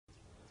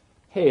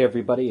Hey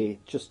everybody,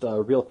 just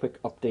a real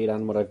quick update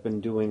on what I've been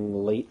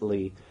doing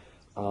lately.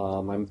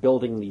 I'm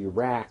building the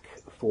rack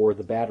for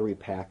the battery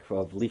pack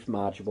of leaf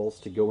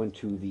modules to go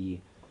into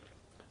the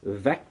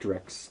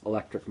Vectrix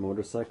electric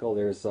motorcycle.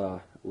 There's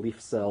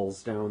leaf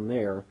cells down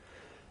there,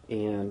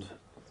 and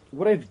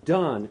what I've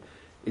done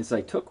is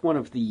I took one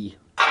of the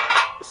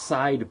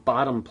side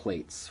bottom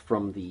plates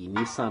from the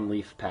Nissan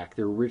Leaf pack.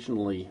 There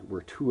originally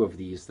were two of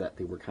these that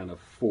they were kind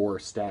of 4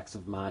 stacks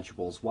of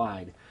modules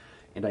wide.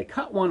 And I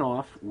cut one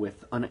off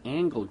with an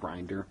angle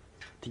grinder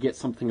to get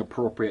something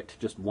appropriate to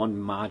just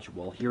one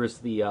module. Here is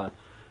the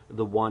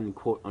one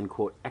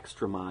quote-unquote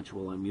extra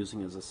module I'm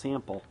using as a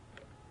sample.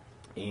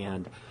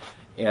 And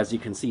as you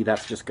can see,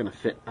 that's just going to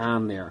fit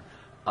on there.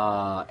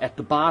 At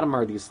the bottom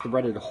are these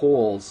threaded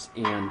holes,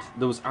 and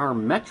those are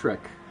metric.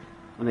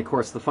 And of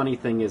course, the funny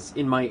thing is,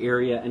 in my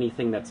area,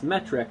 anything that's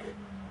metric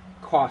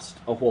costs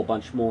a whole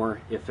bunch more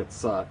if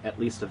it's at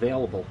least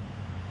available.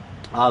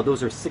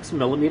 Those are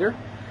 6mm.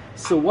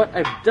 So what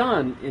I've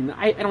done, and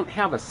I don't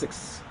have a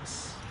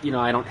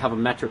I don't have a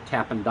metric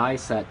tap and die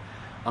set,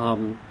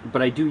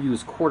 but I do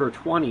use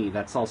 1/4-20.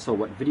 That's also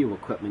what video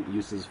equipment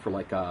uses for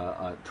like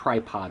a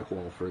tripod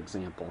hole, for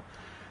example.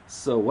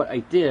 So what I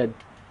did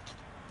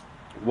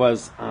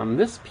was on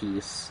this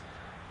piece,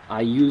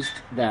 I used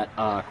that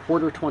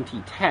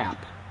 1/4-20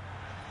 tap,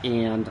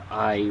 and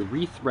I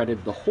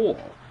rethreaded the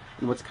hole.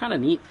 And what's kind of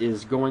neat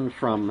is going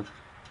from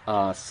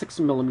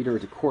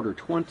 6mm to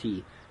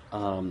 1/4-20.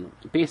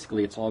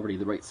 Basically, it's already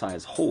the right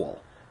size hole.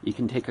 You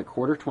can take a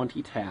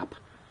 1/4-20 tap,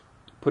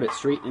 put it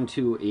straight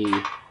into a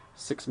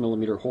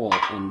 6mm hole,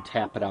 and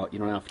tap it out. You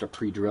don't have to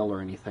pre-drill or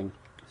anything.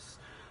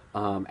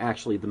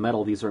 Actually, the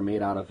metal these are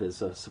made out of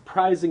is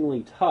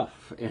surprisingly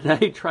tough, and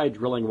I tried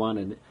drilling one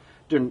and it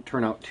didn't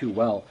turn out too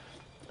well.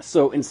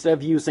 So instead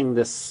of using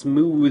this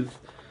smooth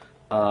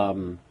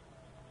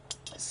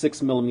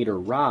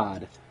 6mm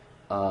rod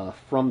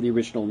from the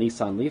original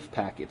Nissan Leaf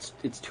pack,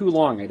 it's too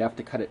long. I'd have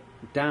to cut it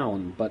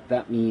down, but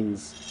that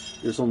means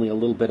there's only a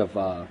little bit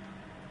of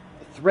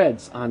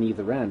threads on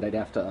either end. I'd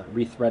have to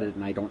rethread it,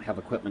 and I don't have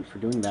equipment for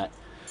doing that.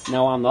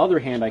 Now, on the other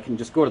hand, I can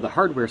just go to the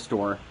hardware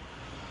store,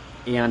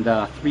 and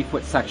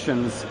 3-foot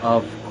sections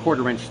of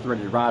 1/4-inch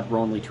threaded rod were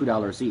only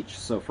 $2 each.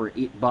 So for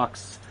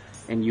 $8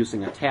 and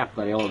using a tap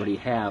that I already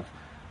have,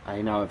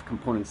 I now have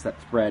components that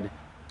thread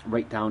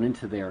right down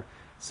into there.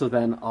 So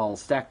then I'll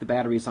stack the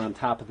batteries on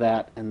top of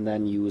that, and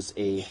then use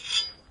a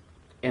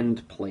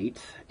end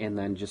plate, and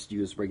then just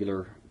use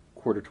regular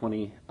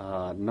 1/4-20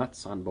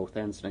 nuts on both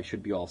ends, and I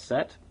should be all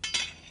set.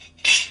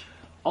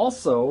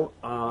 Also,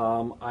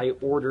 I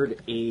ordered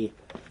a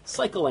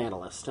cycle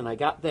analyst, and I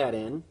got that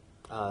in.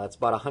 It's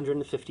about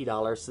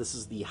 $150. This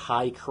is the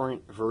high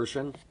current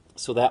version,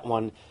 so that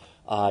one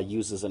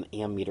uses an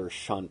ammeter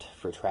shunt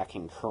for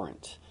tracking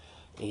current,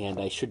 and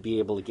I should be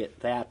able to get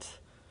that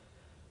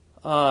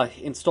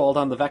installed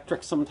on the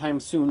Vectrix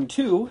sometime soon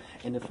too.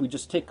 And if we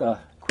just take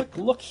a quick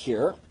look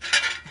here,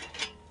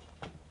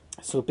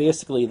 so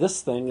basically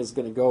this thing is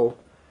going to go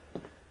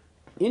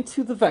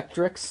into the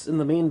Vectrix in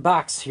the main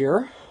box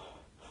here.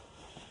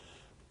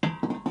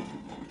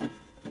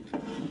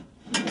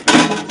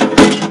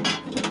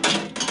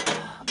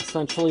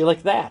 Essentially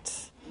like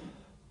that.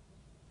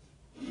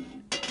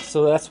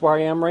 So that's where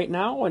I am right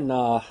now, and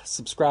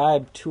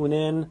subscribe, tune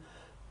in,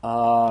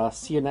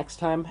 see you next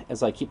time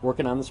as I keep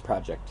working on this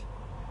project.